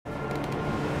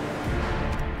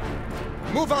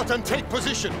Move out and take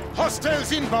position.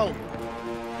 Hostiles inbound.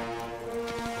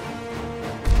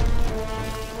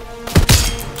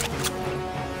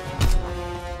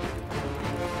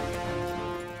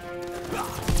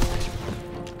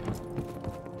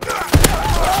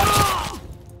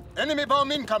 Enemy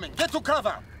bomb incoming. Get to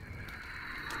cover.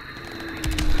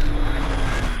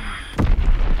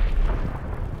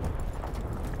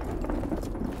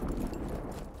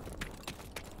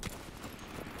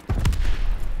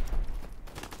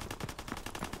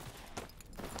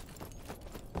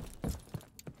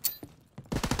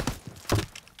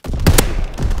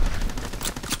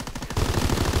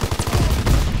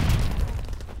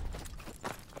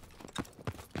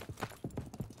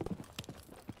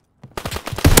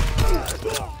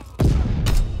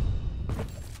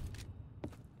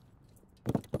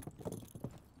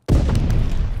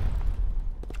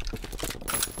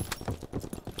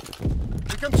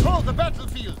 Control the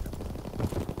battlefield!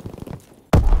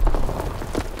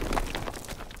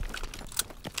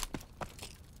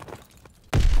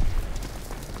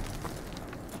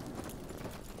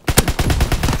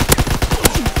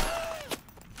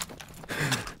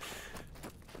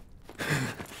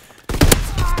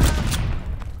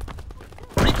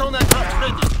 Recon aircraft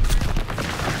ready!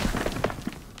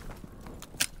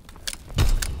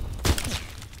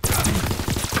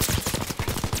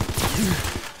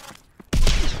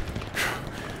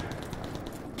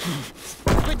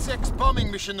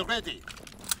 Bombing mission ready.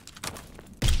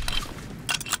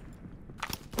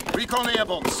 Recon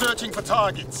airborne, searching for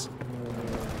targets.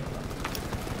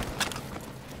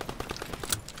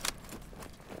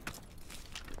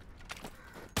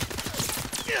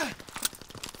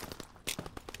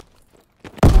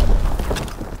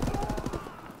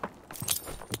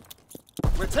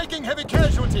 We're taking heavy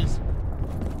casualties.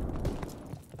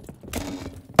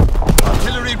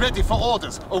 Artillery ready for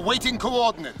orders, awaiting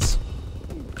coordinates.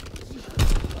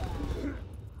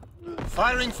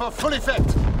 Firing for full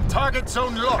effect. Target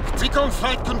zone locked. Recon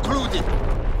flight concluded.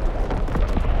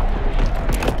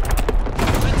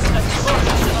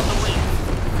 Explosion on the way.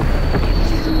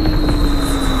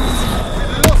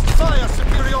 We lost fire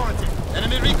superiority.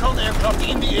 Enemy recon aircraft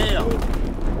in the air.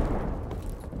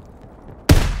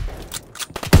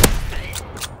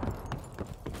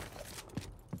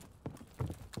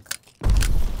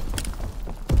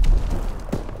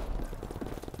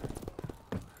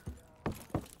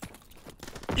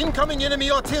 Incoming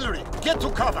enemy artillery! Get to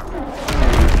cover!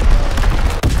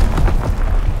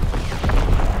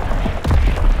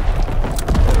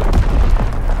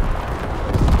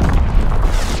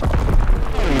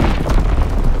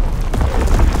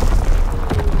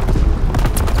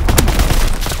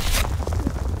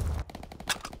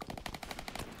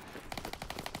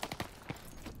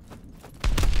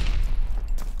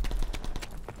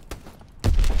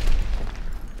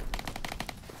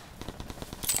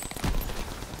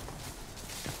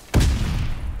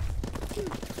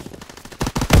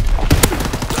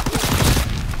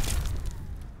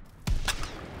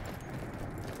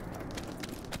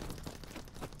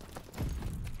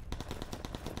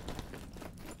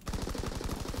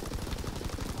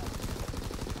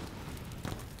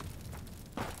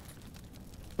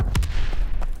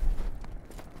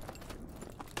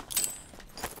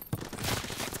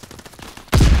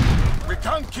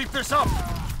 Can't keep this up!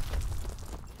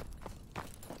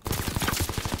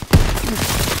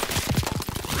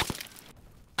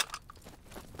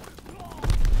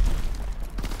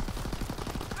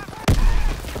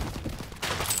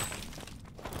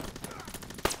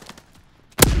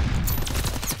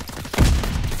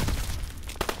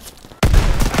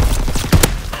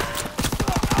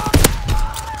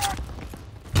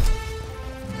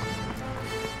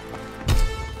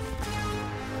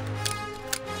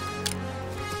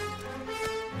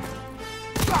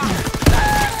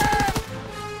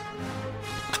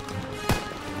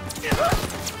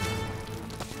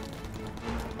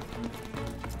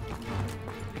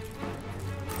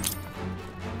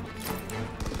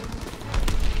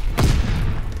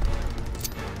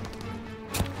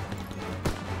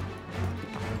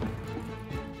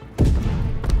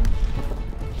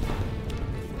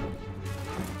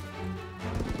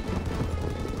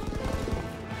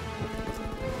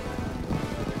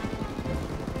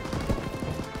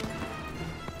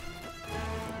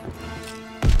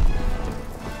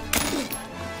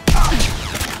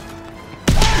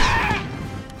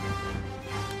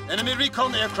 Enemy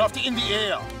recon aircraft in the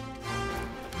air.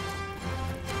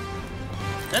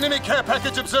 Enemy care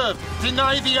package observed.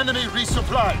 Deny the enemy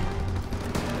resupply.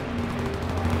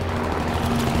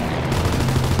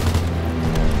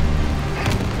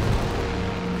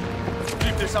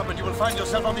 Keep this up and you will find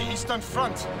yourself on the Eastern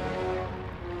Front.